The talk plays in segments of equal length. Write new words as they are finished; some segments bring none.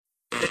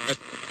Welcome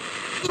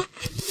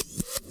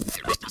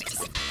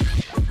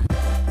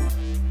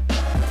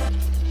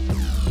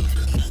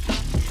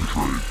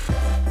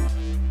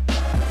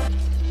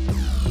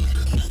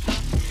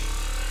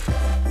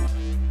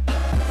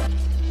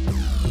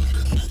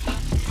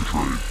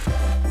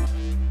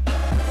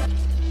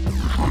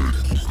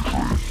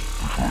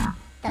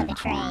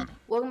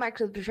back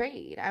to The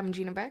Betrayed. I'm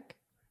Gina Beck.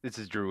 This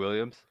is Drew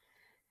Williams.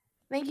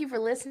 Thank you for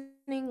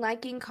listening,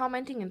 liking,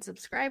 commenting, and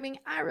subscribing.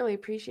 I really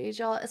appreciate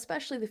y'all,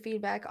 especially the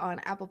feedback on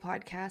Apple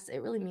Podcasts.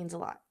 It really means a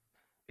lot.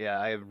 Yeah,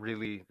 I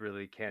really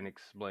can't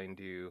explain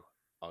to you,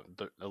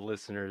 the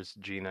listeners,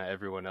 Gina,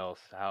 everyone else,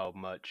 how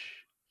much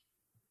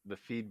the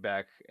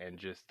feedback and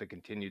just the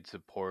continued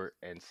support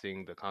and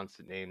seeing the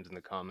constant names in the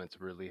comments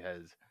really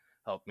has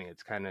helped me.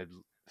 It's kind of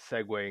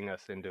segueing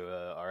us into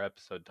our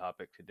episode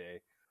topic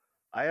today.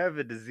 I have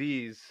a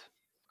disease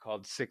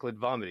called cyclic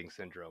vomiting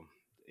syndrome.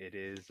 It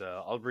is,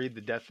 I'll read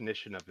the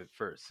definition of it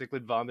first.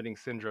 Cyclic vomiting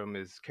syndrome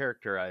is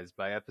characterized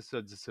by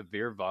episodes of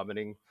severe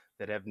vomiting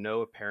that have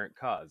no apparent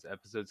cause.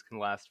 Episodes can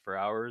last for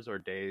hours or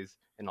days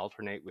and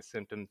alternate with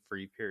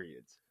symptom-free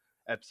periods.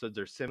 Episodes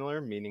are similar,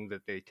 meaning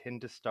that they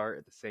tend to start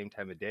at the same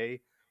time of day,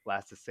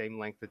 last the same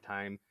length of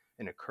time,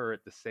 and occur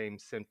at the same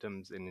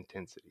symptoms and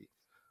intensity.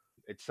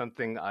 It's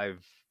something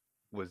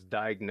was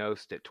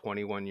diagnosed at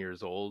 21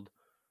 years old.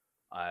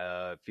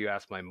 If you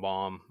ask my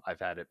mom, I've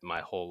had it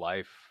my whole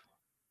life.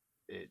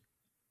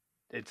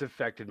 It's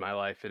affected my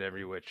life in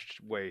every which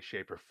way,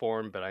 shape, or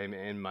form, but I'm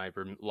in my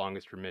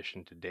longest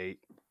remission to date,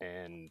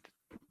 and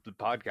the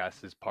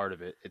podcast is part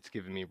of it. It's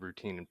given me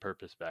routine and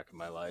purpose back in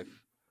my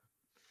life.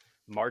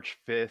 March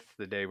 5th,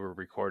 the day we're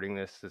recording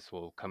this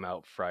will come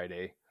out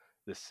Friday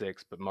the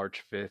 6th, but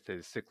March 5th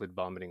is Cyclic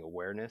Vomiting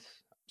Awareness.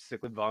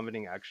 Cyclic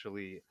vomiting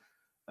actually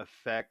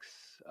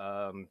affects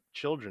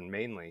children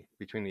mainly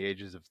between the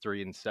ages of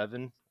 3 and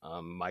 7.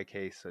 My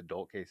case,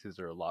 adult cases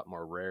are a lot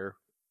more rare.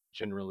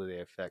 Generally,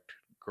 they affect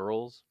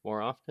girls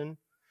more often,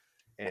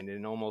 and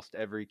in almost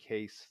every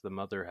case, the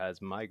mother has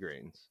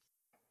migraines.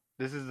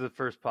 This is the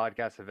first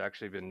podcast I've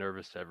actually been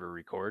nervous to ever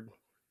record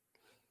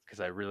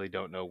because I really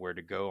don't know where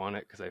to go on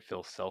it because I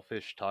feel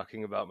selfish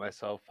talking about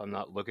myself. I'm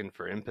not looking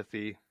for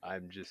empathy.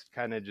 I'm just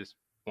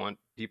want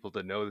people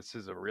to know this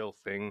is a real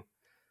thing.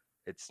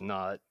 It's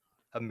not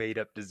a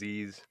made-up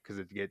disease because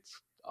it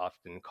gets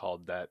often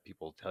called that.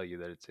 People tell you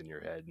that it's in your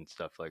head and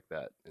stuff like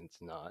that, and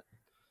it's not.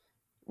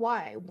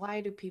 Why?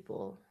 Why do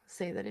people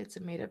say that it's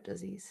a made-up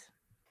disease?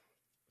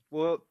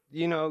 Well,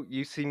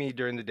 you see me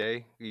during the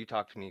day. You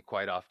talk to me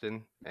quite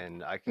often,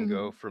 and I can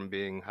go from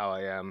being how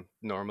I am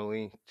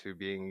normally to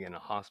being in a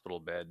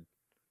hospital bed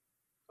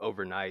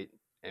overnight,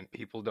 and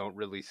people don't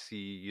really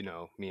see,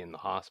 me in the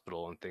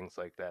hospital and things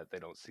like that. They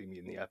don't see me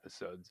in the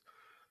episodes.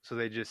 So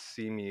they just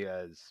see me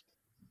as,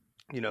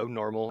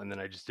 normal, and then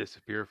I just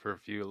disappear for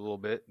a little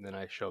bit, and then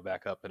I show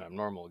back up and I'm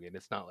normal again.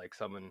 It's not like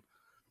someone,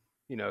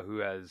 who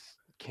has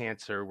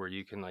cancer where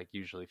you can like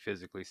usually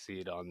physically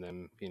see it on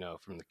them,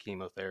 from the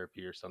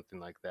chemotherapy or something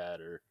like that,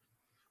 or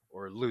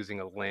losing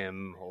a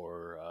limb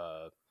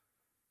or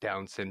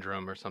Down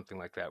syndrome or something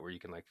like that where you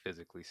can like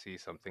physically see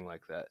something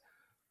like that.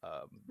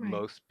 Right.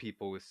 Most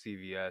people with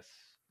CVS,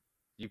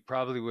 you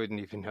probably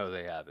wouldn't even know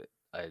they have it,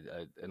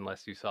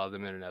 unless you saw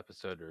them in an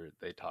episode or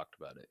they talked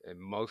about it. And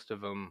most of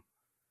them,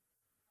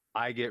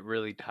 I get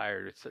really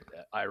tired. It's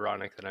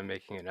ironic that I'm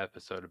making an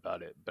episode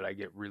about it, but I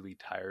get really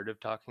tired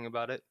of talking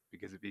about it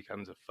because it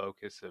becomes a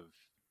focus of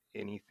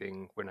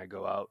anything when I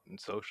go out and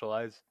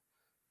socialize.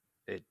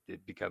 It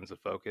becomes a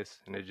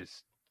focus, and I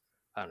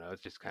don't know,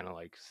 it's just kind of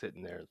like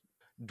sitting there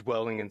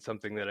dwelling in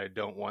something that I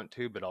don't want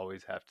to, but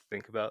always have to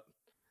think about.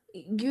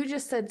 You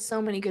just said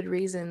so many good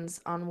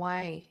reasons on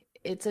why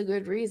it's a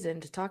good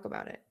reason to talk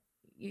about it.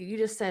 You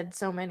just said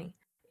so many.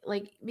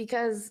 Like,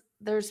 because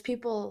there's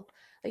people,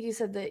 like you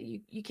said, that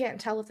you can't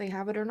tell if they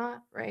have it or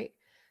not, right?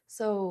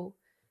 So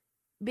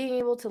being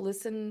able to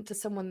listen to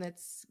someone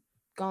that's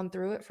gone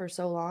through it for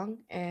so long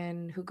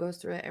and who goes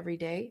through it every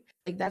day,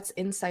 like that's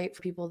insight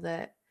for people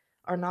that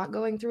are not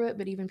going through it,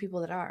 but even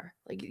people that are.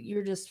 Like,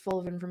 you're just full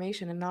of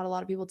information and not a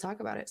lot of people talk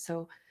about it.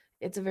 So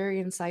it's a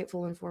very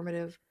insightful,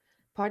 informative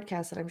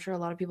podcast that I'm sure a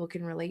lot of people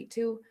can relate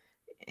to,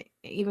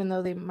 even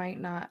though they might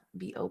not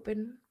be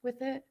open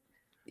with it.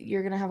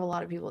 You're going to have a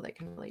lot of people that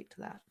can relate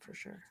to that for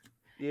sure.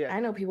 Yeah. I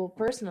know people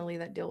personally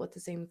that deal with the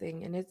same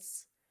thing, and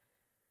it's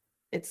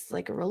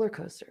like a roller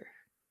coaster,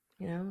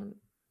 you know?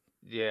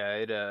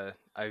 Yeah,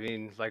 I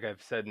mean, like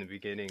I've said in the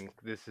beginning,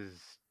 this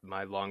is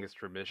my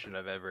longest remission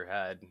I've ever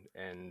had,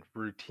 and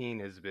routine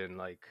has been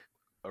like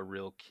a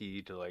real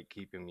key to like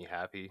keeping me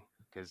happy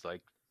because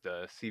like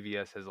the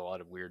CVS has a lot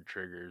of weird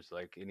triggers,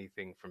 like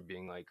anything from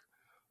being like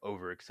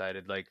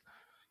overexcited. Like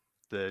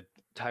the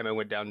time I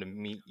went down to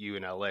meet you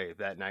in LA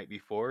that night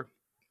before,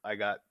 I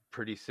got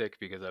pretty sick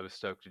because I was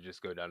stoked to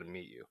just go down and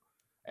meet you.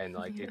 And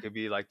like Yeah. it could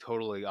be like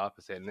totally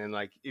opposite. And then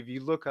like if you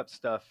look up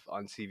stuff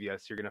on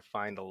CVS, you're gonna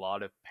find a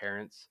lot of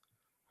parents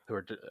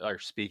who are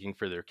speaking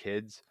for their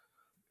kids.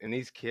 And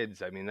these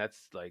kids, I mean,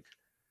 that's like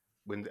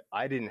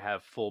I didn't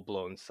have full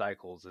blown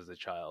cycles as a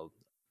child.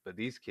 But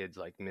these kids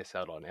like miss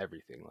out on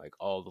everything, like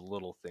all the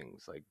little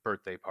things, like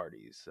birthday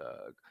parties,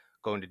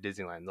 going to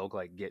Disneyland. They'll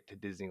like get to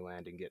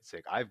Disneyland and get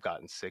sick. I've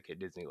gotten sick at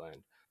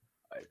Disneyland.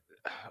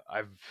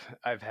 I,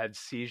 I've had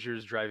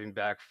seizures driving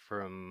back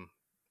from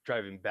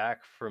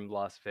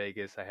Las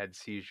Vegas. I had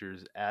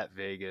seizures at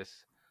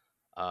Vegas.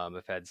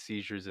 I've had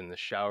seizures in the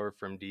shower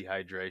from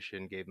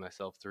dehydration. Gave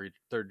myself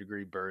third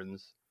degree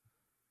burns.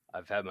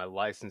 I've had my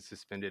license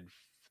suspended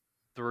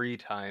 3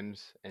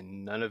 times,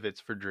 and none of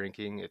it's for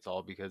drinking. It's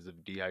all because of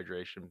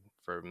dehydration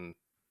from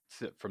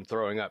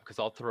throwing up. Because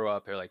I'll throw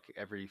up like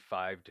every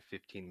 5 to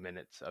 15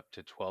 minutes, up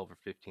to 12 or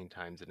 15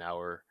 times an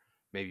hour,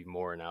 maybe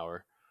more an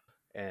hour.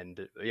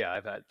 And yeah,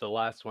 I've had the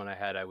last one I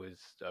had. I was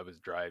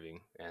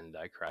driving and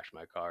I crashed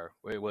my car.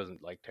 It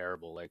wasn't like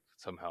terrible. Like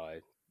somehow I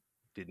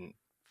didn't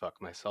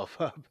fuck myself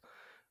up.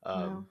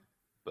 Wow. Um,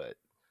 but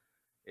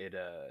it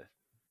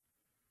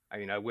I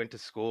mean, I went to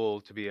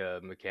school to be a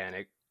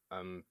mechanic.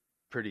 I'm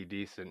pretty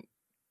decent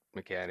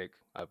mechanic.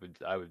 I would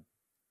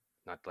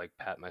not like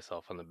pat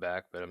myself on the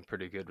back, but I'm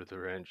pretty good with a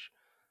wrench.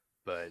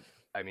 But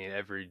I mean,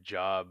 every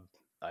job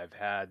I've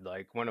had,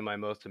 like one of my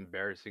most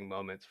embarrassing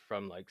moments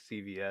from like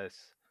CVS,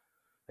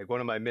 like one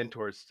of my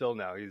mentors still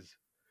now, he's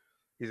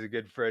a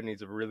good friend,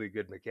 he's a really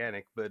good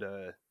mechanic, but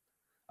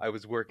I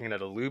was working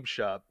at a lube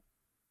shop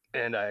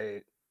and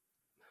I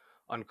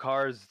on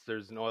cars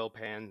there's an oil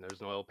pan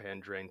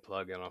drain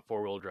plug, and on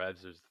four-wheel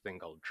drives there's a thing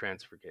called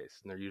transfer case,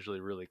 and they're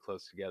usually really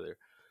close together.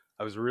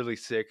 I was really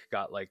sick,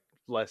 got like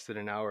less than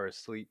an hour of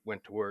sleep,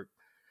 went to work,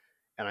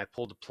 and I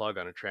pulled a plug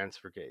on a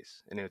transfer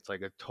case, and it's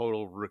like a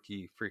total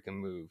rookie freaking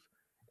move.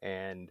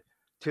 And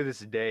to this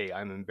day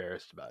I'm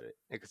embarrassed about it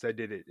because I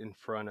did it in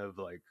front of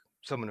like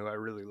someone who I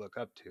really look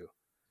up to.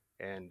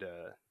 And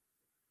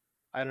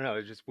I don't know,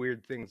 it's just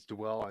weird things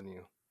dwell on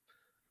you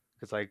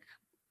because like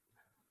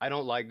I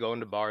don't like going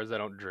to bars. I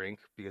don't drink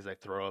because I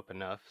throw up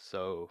enough.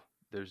 So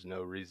there's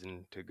no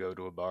reason to go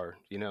to a bar.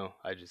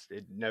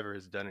 It never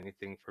has done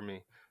anything for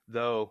me.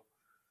 Though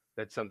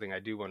that's something I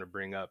do want to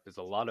bring up is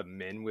a lot of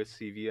men with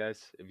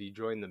CVS. If you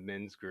join the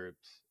men's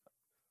groups,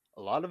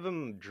 a lot of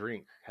them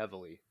drink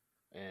heavily.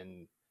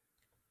 And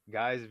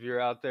guys, if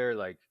you're out there,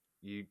 like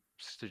you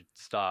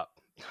stop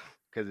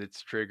because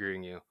it's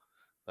triggering you.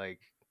 Like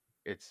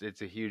it's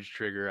a huge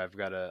trigger.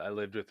 I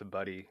lived with a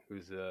buddy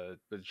who's a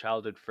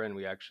childhood friend.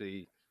 We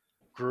actually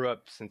grew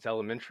up since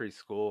elementary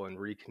school and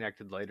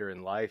reconnected later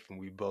in life, and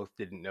we both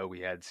didn't know we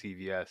had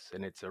CVS,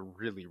 and it's a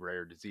really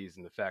rare disease.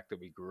 And the fact that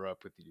we grew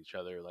up with each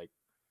other, like,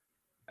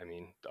 I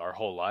mean, our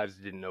whole lives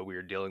didn't know we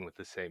were dealing with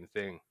the same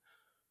thing.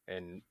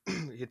 And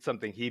it's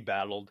something he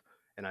battled,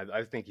 and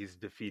I think he's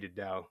defeated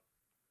now.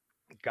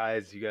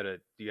 Guys, you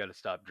gotta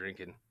stop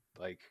drinking.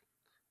 Like,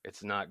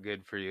 it's not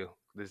good for you.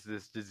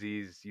 This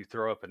disease, you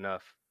throw up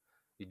enough,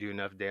 you do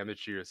enough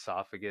damage to your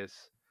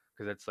esophagus,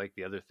 because that's like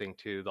the other thing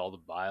too. All the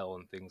bile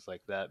and things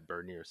like that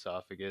burn your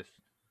esophagus.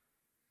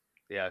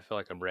 Yeah, I feel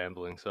like I'm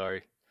rambling.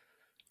 Sorry.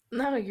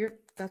 No, you're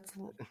that's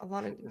a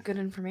lot of good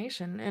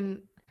information.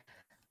 And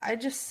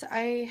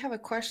I have a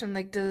question.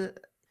 Like,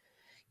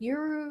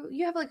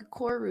 you have like a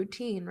core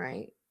routine,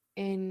 right?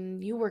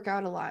 And you work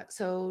out a lot.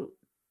 So,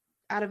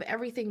 out of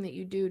everything that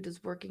you do,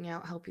 does working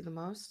out help you the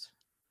most?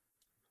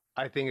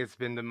 I think it's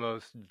been the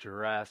most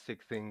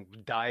drastic thing.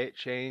 Diet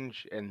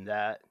change and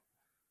that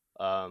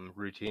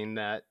routine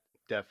that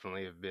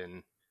definitely have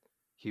been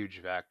huge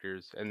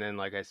factors. And then,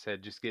 like I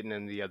said, just getting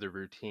in the other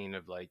routine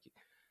of like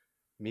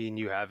me and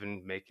you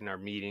having making our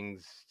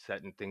meetings,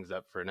 setting things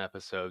up for an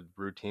episode,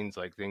 routines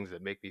like things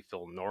that make me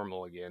feel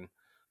normal again.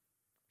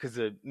 Because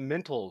the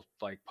mental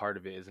like part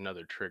of it is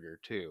another trigger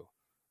too.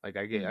 Like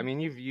I Mm, mean,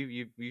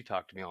 you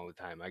talk to me all the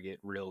time. I get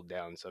real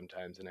down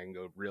sometimes, and I can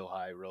go real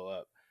high, real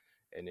up,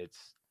 and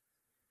it's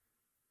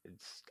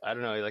I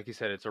don't know. Like you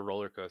said, it's a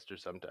roller coaster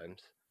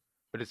sometimes,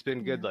 but it's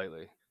been good yeah.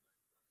 lately.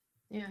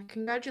 Yeah.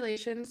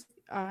 Congratulations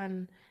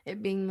on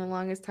it being the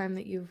longest time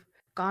that you've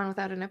gone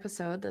without an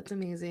episode. That's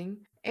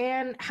amazing.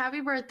 And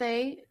happy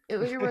birthday. It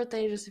was your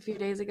birthday just a few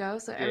days ago.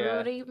 So, Yeah,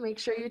 everybody, make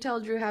sure you tell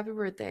Drew happy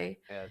birthday.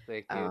 yeah.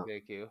 Thank you, Uh,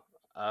 thank you.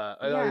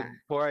 yeah.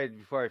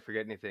 Before I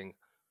forget anything,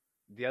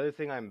 the other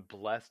thing I'm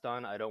blessed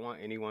on, I don't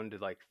want anyone to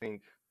like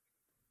think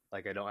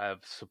like I don't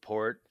have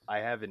support. I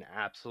have an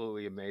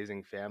absolutely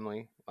amazing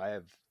family. I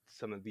have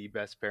some of the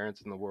best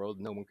parents in the world.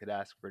 No one could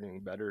ask for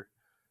anything better.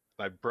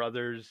 My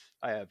brothers,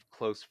 I have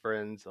close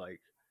friends.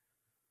 Like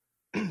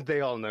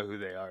they all know who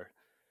they are.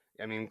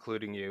 I mean,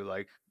 including you.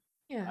 Like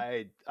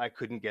Yeah. I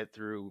couldn't get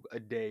through a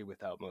day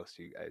without most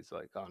of you guys.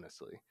 Like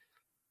honestly.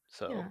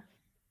 So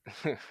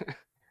Yeah.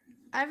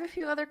 I have a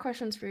few other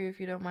questions for you if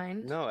you don't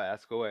mind. no,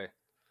 ask away.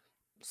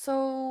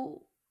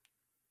 So,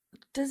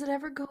 does it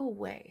ever go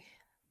away?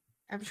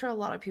 I'm sure a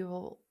lot of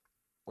people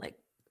like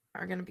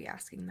are going to be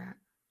asking that.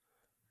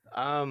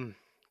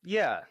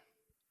 Yeah.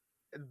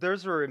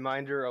 There's a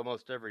reminder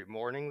almost every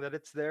morning that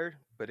it's there,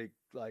 but it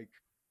like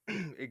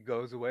it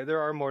goes away.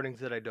 There are mornings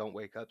that I don't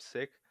wake up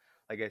sick.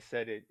 Like I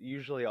said, it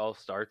usually all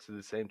starts at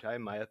the same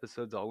time. My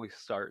episodes always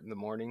start in the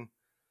morning.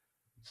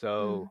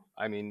 Mm, So,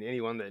 I mean,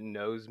 anyone that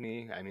knows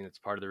me, I mean, it's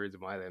part of the reason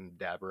why I'm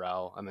Dabber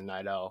Owl. I'm a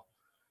night owl.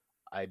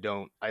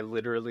 I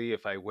literally,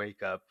 if I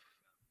wake up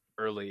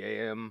early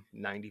AM,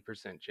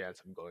 90%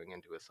 chance I'm going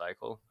into a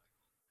cycle.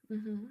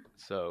 Mm-hmm.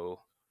 So,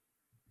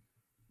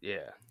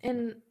 yeah.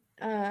 And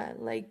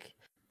like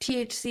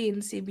THC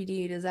and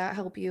CBD, does that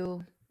help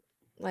you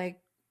like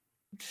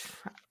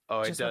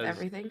Oh, it just with does.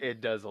 everything?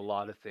 It does a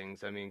lot of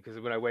things. I mean, because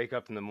when I wake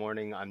up in the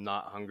morning, I'm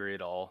not hungry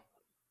at all.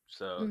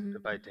 So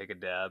if I Mm-hmm. take a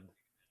dab,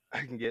 I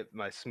can get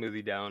my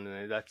smoothie down,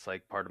 and that's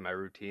like part of my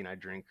routine. I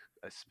drink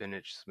a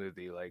spinach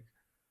smoothie. Like,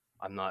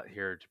 I'm not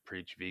here to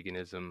preach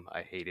veganism.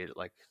 I hate it.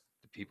 Like,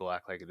 the people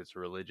act like it's a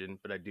religion,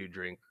 but I do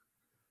drink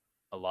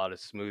a lot of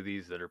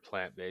smoothies that are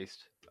plant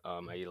based. I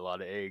eat a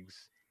lot of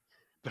eggs,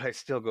 but I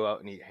still go out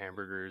and eat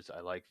hamburgers.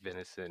 I like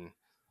venison.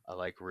 I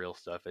like real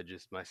stuff. It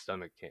just, my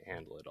stomach can't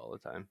handle it all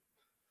the time.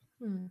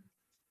 Hmm.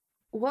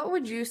 What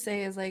would you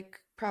say is like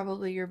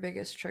probably your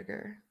biggest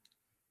trigger?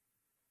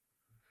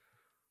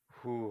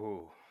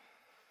 Whew.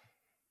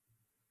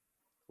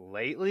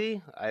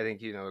 Lately, I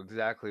think you know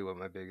exactly what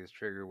my biggest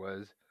trigger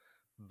was,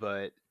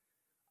 but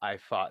I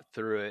fought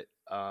through it.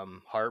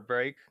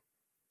 Heartbreak.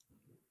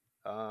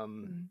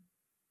 Um,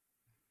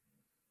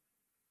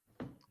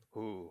 Mm.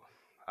 Ooh,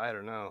 I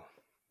don't know.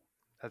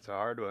 That's a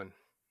hard one.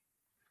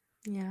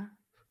 Yeah.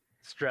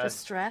 Just Stress.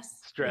 stress?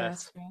 Yeah, Stress.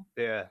 stress.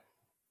 Yeah.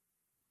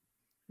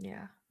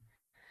 Yeah.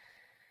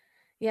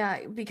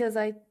 Yeah, because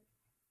I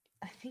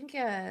think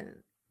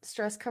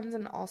stress comes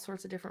in all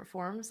sorts of different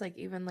forms, like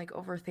even like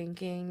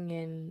overthinking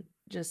and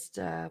just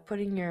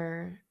putting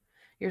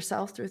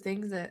yourself through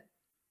things that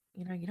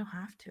you don't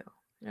have to.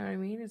 You know what I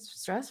mean? It's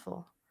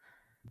stressful.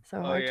 So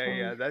Oh I yeah, totally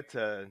yeah. That's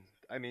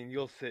I mean,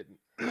 you'll sit.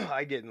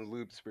 I get in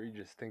loops where you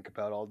just think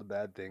about all the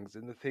bad things,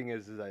 and the thing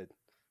is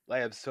I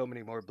have so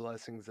many more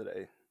blessings that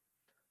I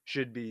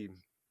should be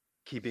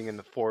keeping in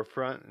the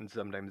forefront, and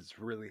sometimes it's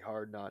really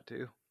hard not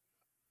to.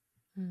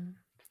 mm.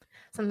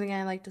 Something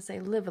I like to say,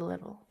 live a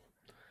little.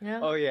 You know?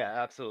 Oh yeah,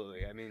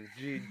 absolutely. I mean,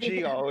 G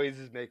Yeah. always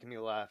is making me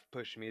laugh,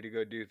 pushing me to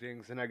go do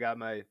things, and I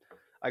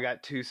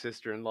got two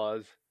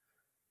sister-in-laws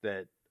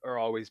that are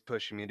always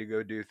pushing me to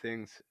go do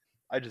things.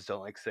 I just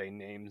don't like saying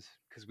names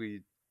because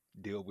we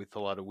deal with a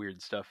lot of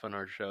weird stuff on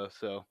our show.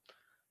 So,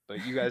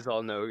 but you guys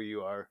all know who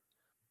you are.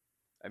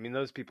 I mean,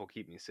 those people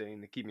keep me sane.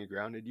 They keep me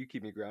grounded. You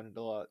keep me grounded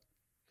a lot.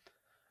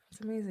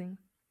 It's amazing.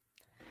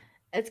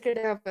 It's good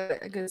to have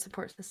a good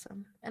support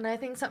system. And I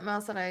think something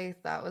else that I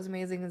thought was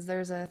amazing is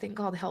there's a thing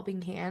called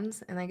Helping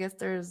Hands, and I guess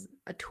there's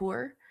a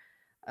tour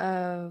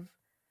of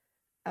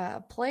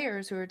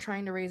players who are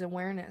trying to raise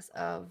awareness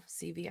of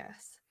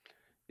CVS.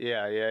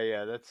 Yeah, yeah,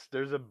 yeah.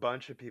 There's a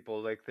bunch of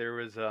people. Like there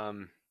was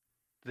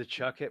the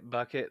Chuck It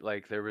bucket.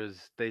 Like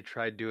they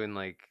tried doing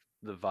like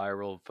the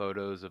viral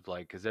photos of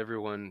like because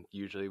everyone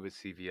usually with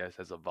CVS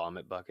has a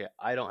vomit bucket.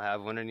 I don't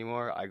have one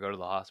anymore. I go to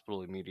the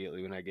hospital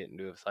immediately when I get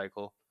into a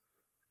cycle,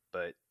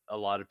 but a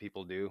lot of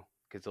people do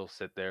because they'll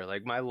sit there.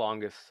 Like my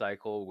longest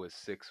cycle was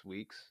 6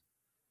 weeks.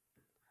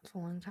 It's a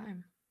long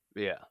time.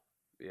 Yeah,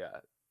 yeah.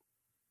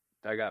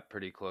 I got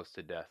pretty close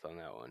to death on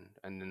that one.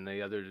 And then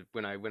the other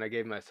when I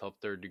gave myself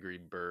third degree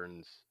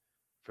burns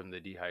from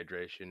the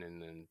dehydration and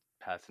then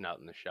passing out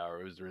in the shower,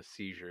 it was a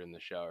seizure in the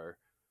shower.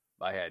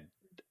 I had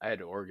I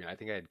had organ. I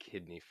think I had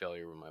kidney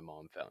failure when my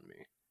mom found me.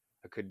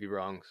 I could be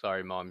wrong.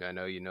 Sorry, mom. I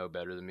know you know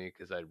better than me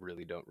because I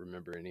really don't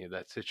remember any of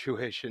that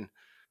situation.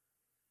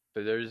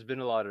 But there's been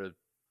a lot of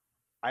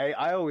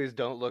I always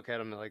don't look at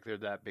them like they're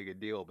that big a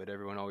deal, but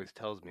everyone always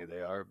tells me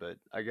they are. But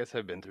I guess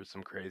I've been through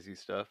some crazy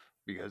stuff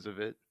because of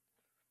it.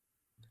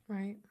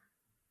 Right.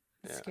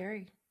 It's Yeah.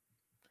 scary.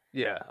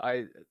 Yeah,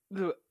 I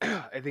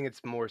think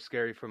it's more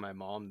scary for my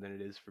mom than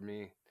it is for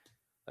me.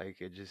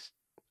 Like it just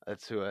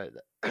that's who I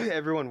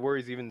everyone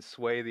worries. Even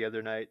Sway the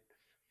other night,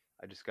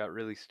 I just got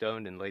really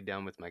stoned and laid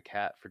down with my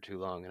cat for too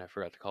long, and I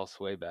forgot to call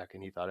Sway back,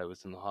 and he thought I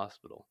was in the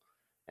hospital.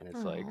 And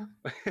it's like,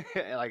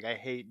 Oh. like I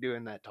hate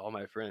doing that to all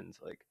my friends.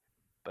 Like,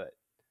 but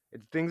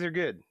it's things are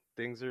good.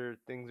 Things are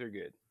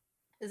good.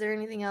 Is there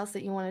anything else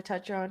that you want to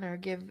touch on or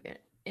give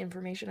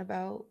information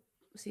about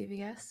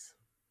CVS?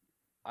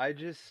 I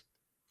just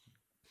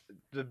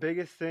the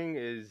biggest thing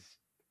is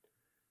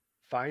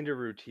find a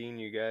routine,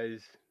 you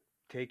guys.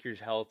 Take your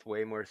health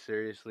way more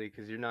seriously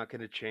because you're not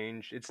going to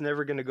change. It's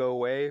never going to go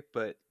away,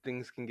 but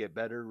things can get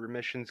better.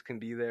 Remissions can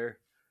be there.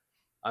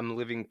 I'm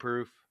living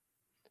proof.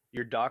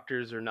 Your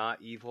doctors are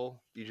not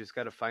evil. You just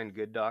got to find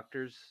good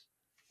doctors.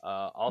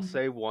 I'll Mm.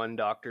 say one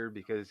doctor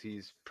because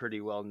he's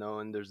pretty well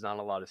known. There's not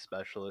a lot of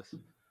specialists.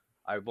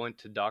 I went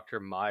to Dr.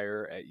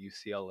 Meyer at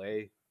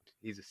UCLA.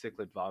 He's a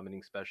cyclic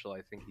vomiting specialist.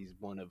 I think he's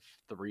one of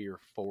 3 or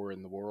 4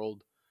 in the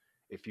world.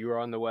 If you are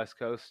on the West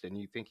Coast and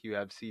you think you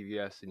have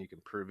CVS and you can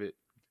prove it,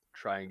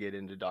 try and get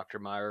into Dr.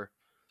 Meyer.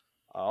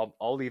 I'll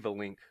leave a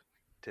link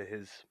to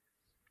his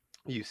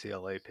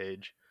UCLA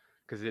page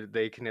because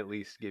they can at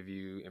least give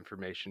you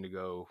information to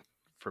go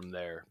from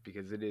there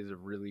because it is a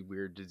really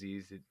weird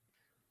disease.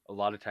 A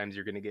lot of times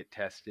you're going to get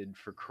tested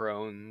for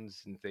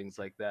Crohn's and things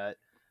like that.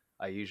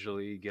 I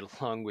usually get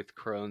along with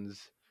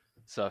Crohn's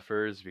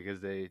sufferers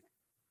because they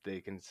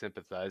can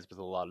sympathize with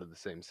a lot of the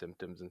same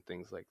symptoms and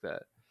things like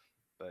that.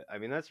 But I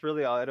mean, that's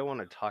really all. I don't want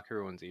to talk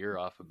everyone's ear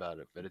off about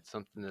it, but it's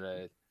something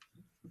that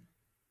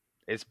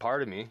it's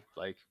part of me.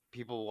 Like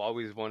people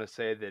always want to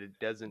say that it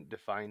doesn't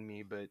define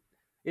me, but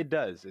it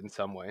does in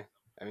some way.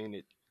 I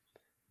mean,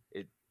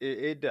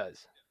 it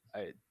does.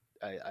 I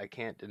I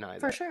can't deny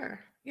For that. sure.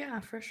 Yeah,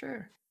 for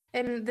sure.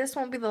 And this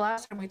won't be the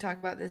last time we talk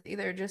about this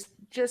either, just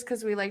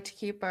because we like to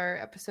keep our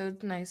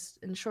episodes nice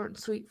and short and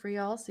sweet for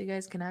y'all, so you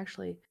guys can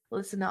actually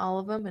listen to all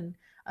of them and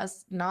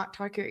us not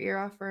talk your ear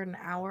off for an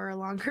hour or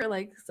longer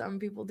like some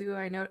people do.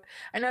 I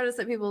notice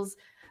that people's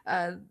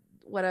uh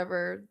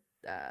whatever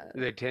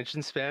The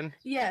attention span.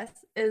 yes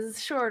is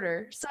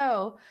shorter.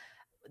 So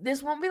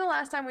this won't be the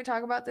last time we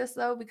talk about this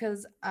though,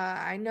 because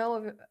I know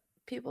of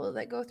people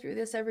that go through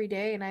this every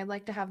day, and I'd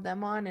like to have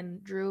them on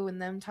and Drew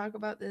and them talk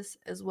about this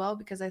as well,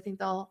 because I think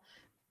they'll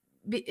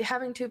be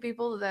having two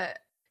people that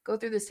go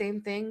through the same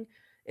thing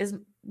is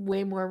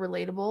way more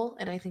relatable,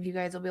 and I think you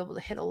guys will be able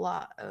to hit a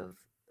lot of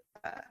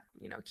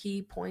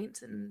key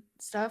points and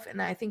stuff.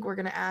 And I think we're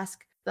going to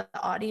ask the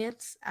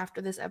audience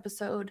after this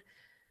episode,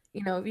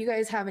 if you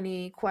guys have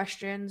any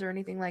questions or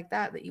anything like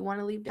that that you want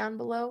to leave down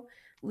below,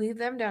 leave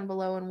them down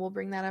below and we'll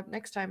bring that up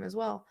next time as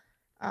well.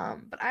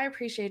 But I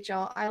appreciate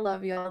y'all. I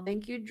love y'all.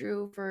 Thank you,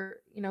 Drew,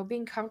 for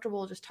being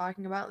comfortable just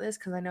talking about this,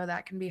 because I know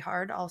that can be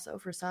hard also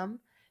for some.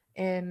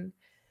 And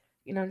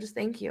just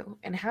thank you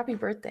and happy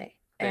birthday.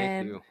 Thank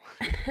And you.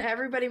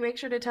 everybody make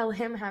sure to tell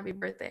him happy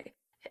birthday.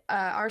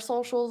 Our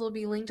socials will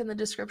be linked in the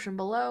description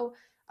below.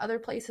 Other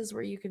places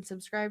where you can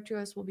subscribe to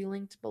us will be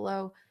linked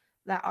below.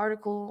 That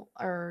article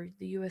or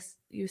the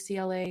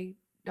UCLA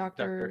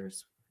Doctor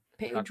doctors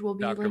page will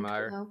be Dr. linked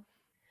Meyer. below.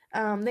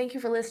 Thank you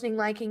for listening,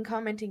 liking,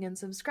 commenting, and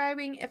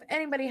subscribing. If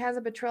anybody has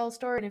a betrayal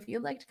story and if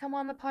you'd like to come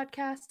on the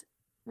podcast,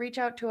 reach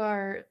out to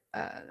our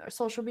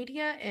social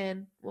media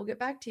and we'll get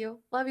back to you.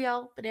 Love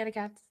y'all. Banana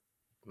cats.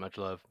 Much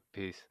love.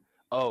 Peace.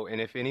 Oh,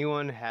 and if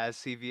anyone has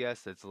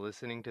CVS that's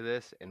listening to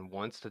this and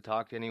wants to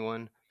talk to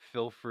anyone,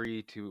 feel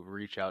free to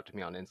reach out to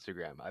me on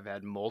Instagram. I've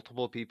had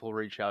multiple people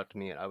reach out to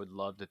me and I would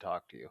love to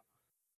talk to you.